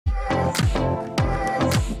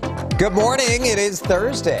Good morning. It is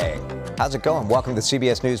Thursday. How's it going? Welcome to the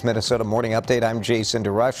CBS News Minnesota Morning Update. I'm Jason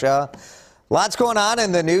DeRusha. Lots going on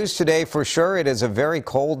in the news today for sure. It is a very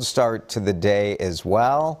cold start to the day as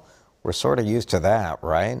well. We're sort of used to that,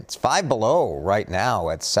 right? It's 5 below right now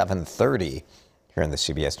at 7:30 here in the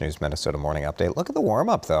CBS News Minnesota Morning Update. Look at the warm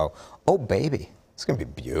up though. Oh baby, it's going to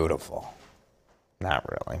be beautiful. Not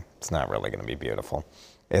really. It's not really going to be beautiful.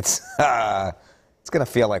 It's going to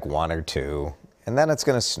feel like 1 or 2. And then it's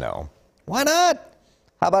going to snow. Why not?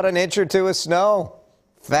 How about an inch or 2 of snow?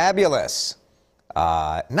 Fabulous.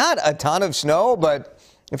 Not a ton of snow, but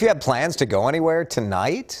if you have plans to go anywhere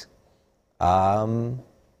tonight, I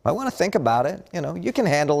want to think about it. You know, you can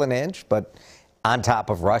handle an inch, but on top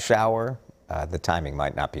of rush hour, the timing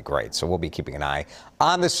might not be great. So we'll be keeping an eye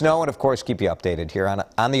on the snow and, of course, keep you updated here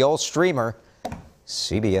on the old streamer,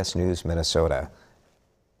 CBS News Minnesota.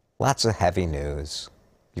 Lots of heavy news.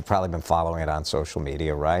 You've probably been following it on social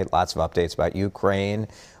media, right? Lots of updates about Ukraine,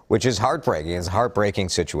 which is heartbreaking. It's a heartbreaking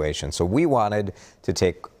situation. So we wanted to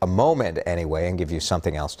take a moment anyway and give you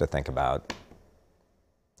something else to think about.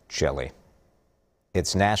 Chili.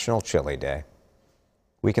 It's National Chili Day.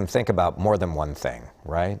 We can think about more than one thing,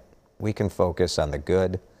 right? We can focus on the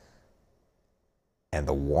good and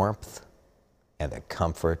the warmth and the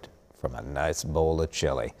comfort from a nice bowl of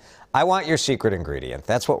chili. I want your secret ingredient.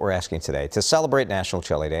 That's what we're asking today to celebrate National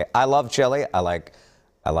Chili Day. I love chili. I like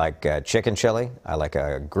chicken chili. I like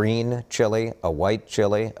a green chili, a white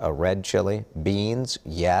chili, a red chili, beans.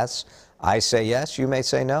 Yes. I say yes. You may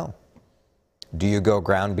say no. Do you go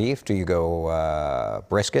ground beef? Do you go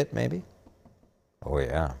brisket maybe? Oh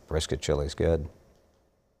yeah, brisket chili's good.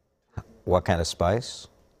 What kind of spice?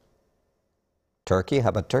 Turkey? How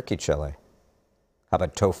about turkey chili? How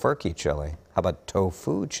about tofurkey chili? How about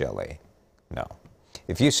tofu chili? No.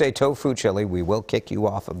 If you say tofu chili, we will kick you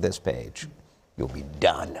off of this page. You'll be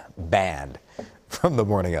done, banned from the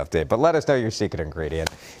morning update. But let us know your secret ingredient.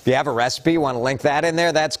 If you have a recipe, want to link that in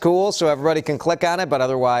there, that's cool, so everybody can click on it. But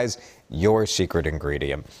otherwise, your secret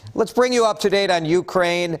ingredient. Let's bring you up to date on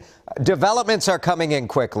Ukraine. Developments are coming in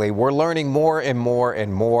quickly. We're learning more and more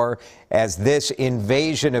and more as this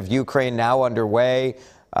invasion of Ukraine now underway.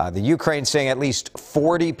 The Ukraine saying at least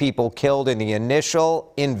 40 people killed in the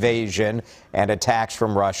initial invasion and attacks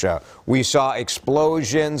from Russia. We saw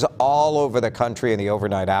explosions all over the country in the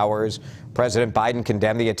overnight hours. President Biden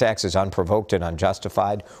condemned the attacks as unprovoked and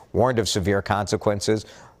unjustified, warned of severe consequences.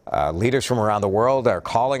 Leaders from around the world are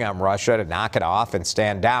calling on Russia to knock it off and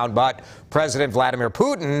stand down. But President Vladimir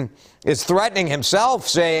Putin is threatening himself,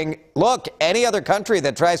 saying, look, any other country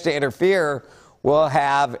that tries to interfere will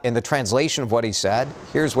have, in the translation of what he said,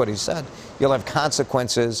 here's what he said, you'll have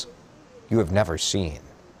consequences you have never seen.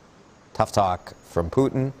 Tough talk from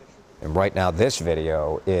Putin. And right now this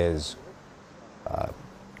video is,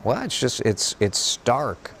 well, it's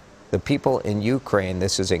stark. The people in Ukraine,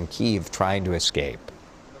 this is in Kyiv, trying to escape.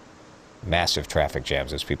 Massive traffic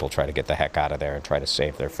jams as people try to get the heck out of there and try to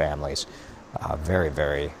save their families. Very,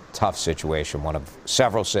 very tough situation. One of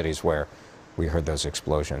several cities where we heard those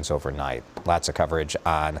explosions overnight. Lots of coverage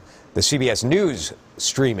on the CBS News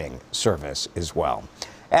streaming service as well.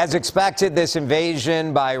 As expected, this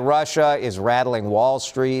invasion by Russia is rattling Wall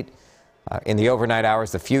Street. In the overnight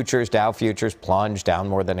hours, the futures, Dow futures, plunged down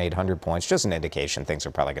more than 800 points. Just an indication things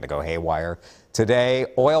are probably going to go haywire today.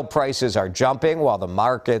 Oil prices are jumping while the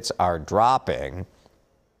markets are dropping.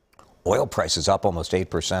 Oil prices up almost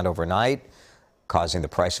 8% overnight, causing the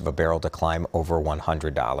price of a barrel to climb over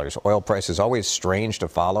 $100. Oil price is always strange to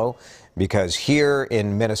follow because here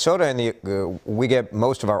in Minnesota, we get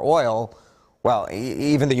most of our oil. Well,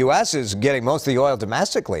 even the U.S. is getting most of the oil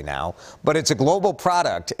domestically now, but it's a global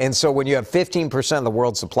product. And so when you have 15% of the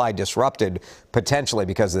world's supply disrupted, potentially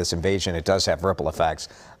because of this invasion, it does have ripple effects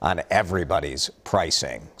on everybody's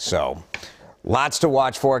pricing. So lots to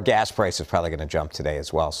watch for. Gas price is probably going to jump today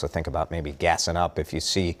as well. So think about maybe gassing up if you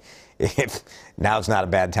see if now's not a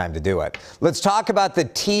bad time to do it. Let's talk about the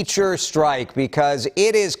teacher strike because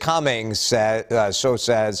it is coming, so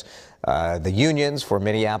says the unions for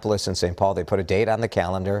Minneapolis and St. Paul. They put a date on the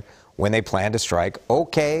calendar when they plan to strike.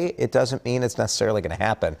 Okay, it doesn't mean it's necessarily going to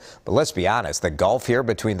happen. But let's be honest, the gulf here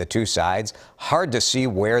between the two sides, hard to see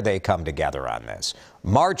where they come together on this.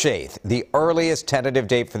 March 8th, the earliest tentative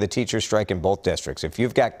date for the teacher strike in both districts. If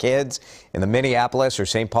you've got kids in the Minneapolis or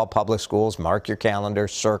St. Paul public schools, mark your calendar,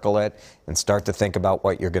 circle it, and start to think about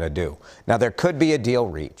what you're going to do. Now, there could be a deal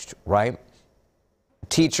reached, right?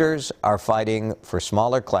 Teachers are fighting for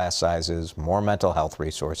smaller class sizes, more mental health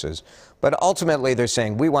resources, but ultimately they're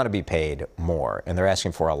saying we want to be paid more, and they're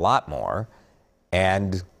asking for a lot more.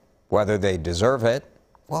 And whether they deserve it,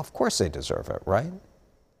 well, of course they deserve it, right?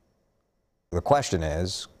 The question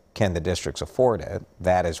is, can the districts afford it?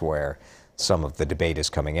 That is where some of the debate is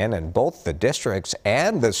coming in, and both the districts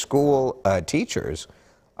and the school teachers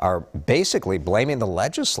are basically blaming the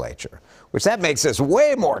legislature, which that makes this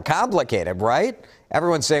way more complicated, right?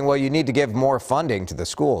 Everyone's saying, well, you need to give more funding to the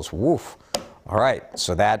schools. Woof. All right,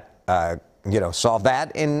 so that, solve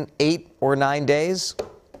that in 8 or 9 days?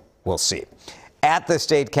 We'll see. At the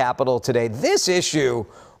state capitol today, this issue,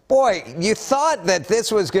 boy, you thought that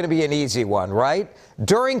this was going to be an easy one, right?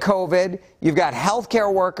 During COVID, you've got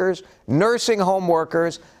healthcare workers, nursing home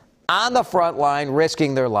workers on the front line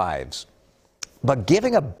risking their lives. But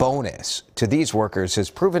giving a bonus to these workers has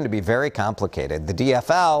proven to be very complicated. The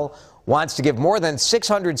DFL wants to give more than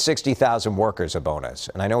 660,000 workers a bonus.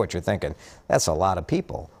 And I know what you're thinking. That's a lot of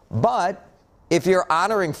people. But if you're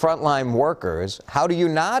honoring frontline workers, how do you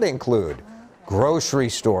not include grocery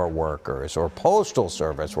store workers or postal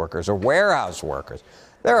service workers or warehouse workers?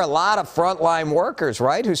 There are a lot of frontline workers,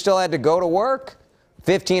 right, who still had to go to work.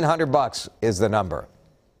 $1,500 is the number.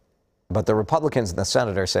 But the Republicans in the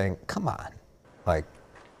Senate are saying, come on. Like,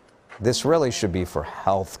 this really should be for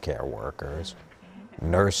healthcare workers,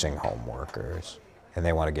 nursing home workers, and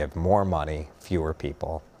they want to give more money, fewer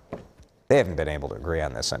people. They haven't been able to agree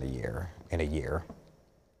on this in a year.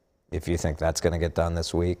 If you think that's going to get done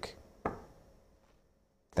this week,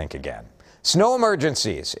 think again. Snow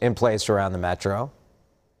emergencies in place around the metro.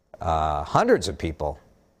 Hundreds of people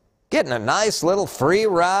getting a nice little free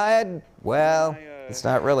ride. Well, it's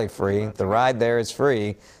not really free. The ride there is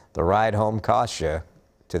free. The ride home costs you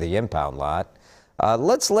to the impound lot.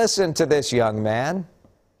 Let's listen to this young man.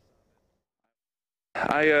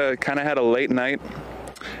 I kind of had a late night,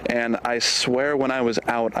 and I swear when I was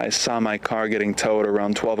out, I saw my car getting towed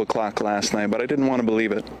around 12 o'clock last night, but I didn't want to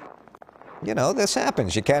believe it. You know, this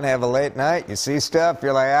happens. You kind of have a late night. You see stuff.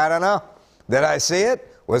 You're like, I don't know. Did I see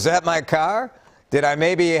it? Was that my car? Did I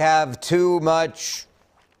maybe have too much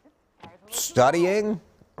studying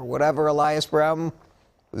or whatever Elias Brown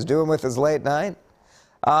was doing with his late night?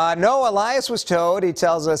 No, Elias was towed. He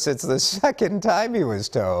tells us it's the second time he was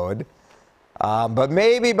towed. But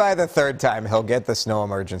maybe by the third time, he'll get the snow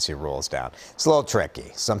emergency rules down. It's a little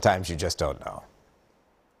tricky. Sometimes you just don't know.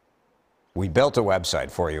 We built a website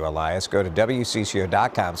for you, Elias. Go to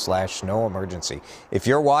wcco.com/snow-emergency. If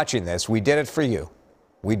you're watching this, we did it for you.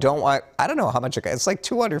 We don't want, I don't know how much it's like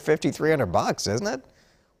 $250, $300, isn't it?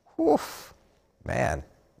 Oof. Man,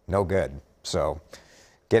 no good. So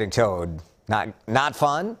getting towed, not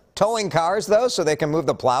fun. Towing cars, though, so they can move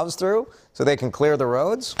the plows through, so they can clear the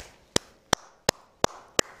roads.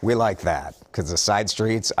 We like that, because the side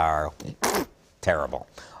streets are terrible.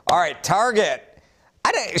 All right, Target.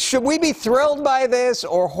 Should we be thrilled by this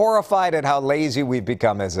or horrified at how lazy we've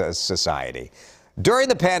become as a society? During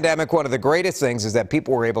the pandemic, one of the greatest things is that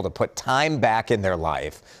people were able to put time back in their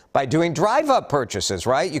life by doing drive-up purchases,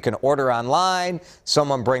 right? You can order online,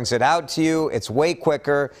 someone brings it out to you, it's way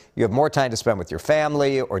quicker, you have more time to spend with your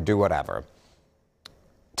family or do whatever.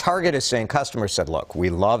 Target is saying, customers said, look, we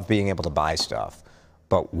love being able to buy stuff,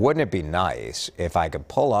 but wouldn't it be nice if I could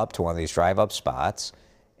pull up to one of these drive-up spots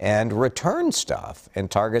and return stuff?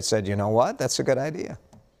 And Target said, you know what? That's a good idea.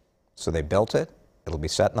 So they built it. It'll be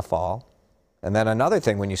set in the fall. And then another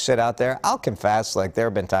thing, when you sit out there, I'll confess, like there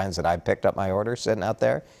have been times that I've picked up my order sitting out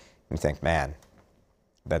there, and you think, man,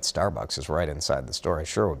 that Starbucks is right inside the store. It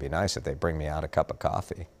sure would be nice if they bring me out a cup of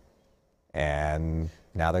coffee. And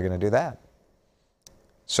now they're going to do that.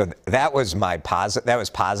 So that was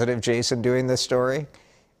positive Jason doing this story.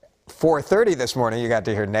 4:30 this morning, you got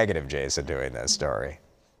to hear negative Jason doing this story.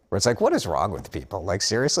 Where it's like, what is wrong with people? Like,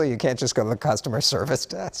 seriously, you can't just go to the customer service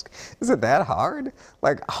desk? Is it that hard?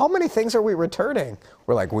 Like, how many things are we returning?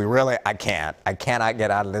 We're like, I cannot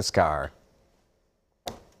get out of this car.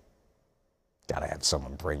 Gotta have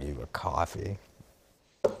someone bring you a coffee.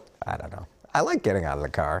 I don't know. I like getting out of the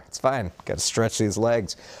car. It's fine. Got to stretch these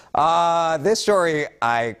legs. This story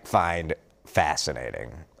I find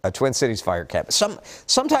fascinating. A Twin Cities fire captain.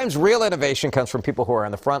 Sometimes real innovation comes from people who are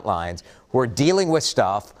on the front lines, who are dealing with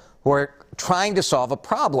stuff, who are trying to solve a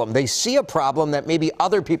problem. They see a problem that maybe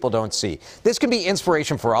other people don't see. This can be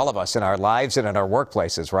inspiration for all of us in our lives and in our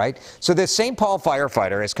workplaces, right? So this St. Paul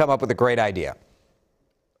firefighter has come up with a great idea.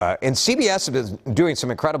 And CBS is doing some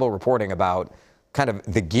incredible reporting about kind of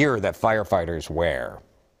the gear that firefighters wear.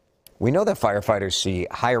 We know that firefighters see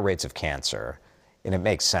higher rates of cancer. And it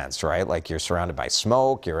makes sense, right? Like you're surrounded by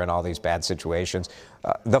smoke, you're in all these bad situations.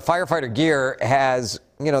 The firefighter gear has,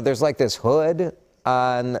 there's like this hood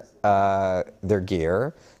on their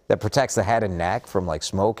gear that protects the head and neck from like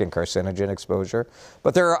smoke and carcinogen exposure.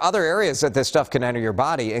 But there are other areas that this stuff can enter your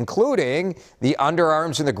body, including the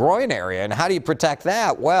underarms and the groin area. And how do you protect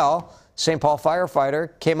that? Well, St. Paul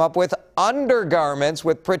firefighter came up with undergarments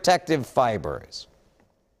with protective fibers.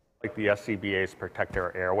 Like the SCBA's protect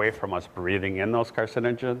our airway from us breathing in those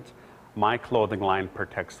carcinogens, my clothing line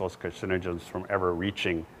protects those carcinogens from ever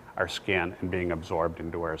reaching our skin and being absorbed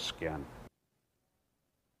into our skin.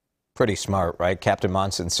 Pretty smart, right? Captain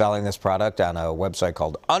Monson selling this product on a website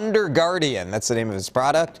called Underguardian. That's the name of his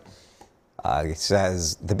product. He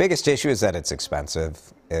says the biggest issue is that it's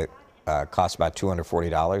expensive. It costs about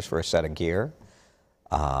 $240 for a set of gear.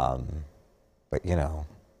 But, you know,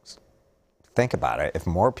 think about it. If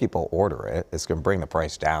more people order it, it's going to bring the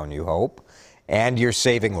price down, you hope. And you're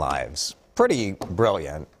saving lives. Pretty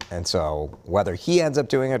brilliant. And so whether he ends up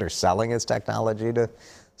doing it or selling his technology to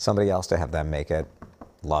somebody else to have them make it,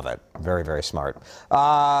 love it. Very, very smart.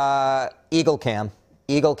 Eagle cam.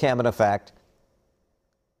 Eagle cam in effect.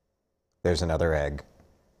 There's another egg.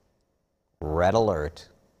 Red alert.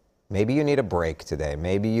 Maybe you need a break today.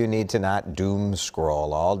 Maybe you need to not doom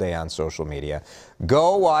scroll all day on social media.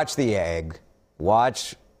 Go watch the egg.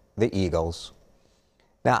 Watch the Eagles.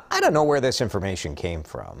 Now, I don't know where this information came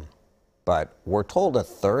from, but we're told a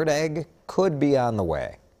third egg could be on the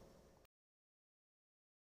way.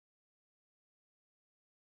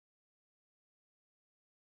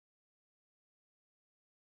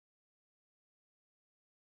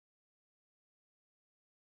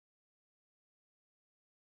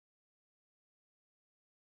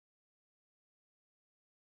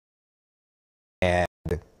 And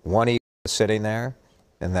one eagle was sitting there,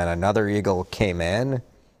 and then another eagle came in,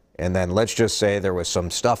 and then let's just say there was some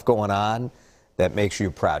stuff going on that makes you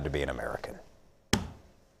proud to be an American.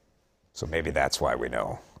 So maybe that's why we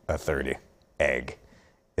know a third egg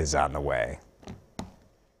is on the way.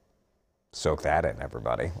 Soak that in,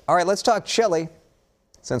 everybody. All right, let's talk chili,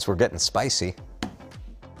 since we're getting spicy.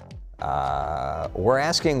 We're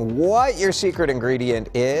asking what your secret ingredient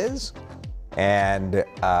is, and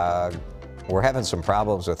we're having some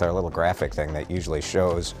problems with our little graphic thing that usually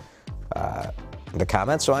shows the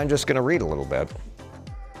comments, so I'm just going to read a little bit.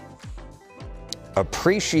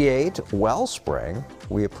 Appreciate Wellspring.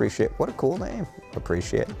 We appreciate, what a cool name.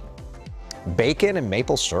 Appreciate. Bacon and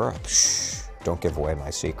maple syrup. Shh, don't give away my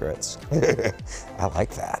secrets. I like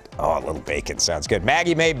that. Oh, a little bacon sounds good.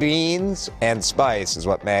 Maggie May beans and spice is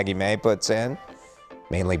what Maggie May puts in.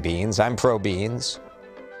 Mainly beans. I'm pro beans.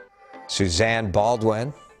 Suzanne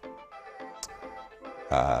Baldwin.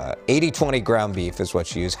 80-20 ground beef is what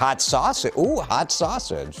she used. Hot sausage. Ooh, hot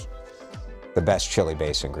sausage. The best chili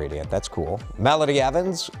base ingredient. That's cool. Melody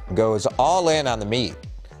Evans goes all in on the meat.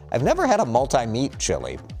 I've never had a multi-meat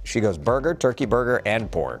chili. She goes burger, turkey burger,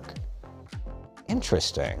 and pork.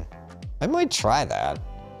 Interesting. I might try that.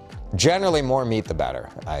 Generally, more meat the better,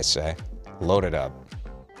 I say. Load it up.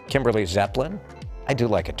 Kimberly Zeppelin. I do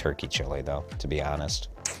like a turkey chili, though, to be honest.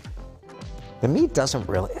 The meat doesn't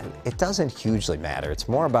really, it doesn't hugely matter. It's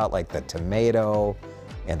more about like the tomato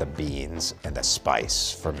and the beans and the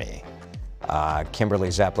spice for me.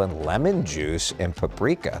 Kimberly Zeppelin, lemon juice and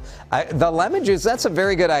paprika. The lemon juice, that's a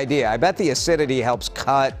very good idea. I bet the acidity helps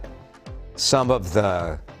cut some of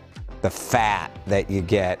the fat that you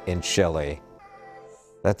get in chili.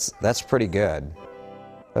 That's pretty good.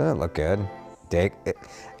 Doesn't it look good?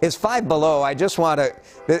 It's Five Below. I just want to,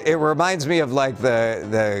 it reminds me of like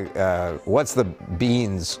what's the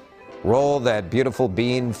beans? Roll that beautiful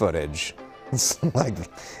bean footage. It's like,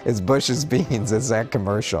 it's Bush's Beans. It's that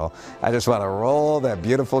commercial. I just want to roll that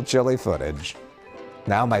beautiful chili footage.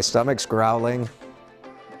 Now my stomach's growling.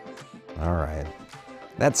 All right.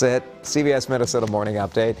 That's it. CBS Minnesota Morning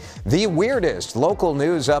Update. The weirdest local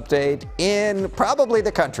news update in probably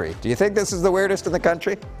the country. Do you think this is the weirdest in the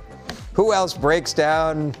country? Who else breaks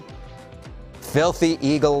down filthy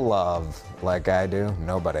eagle love like I do?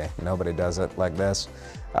 Nobody. Nobody does it like this.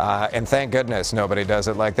 And thank goodness nobody does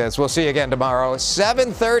it like this. We'll see you again tomorrow,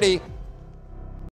 7:30.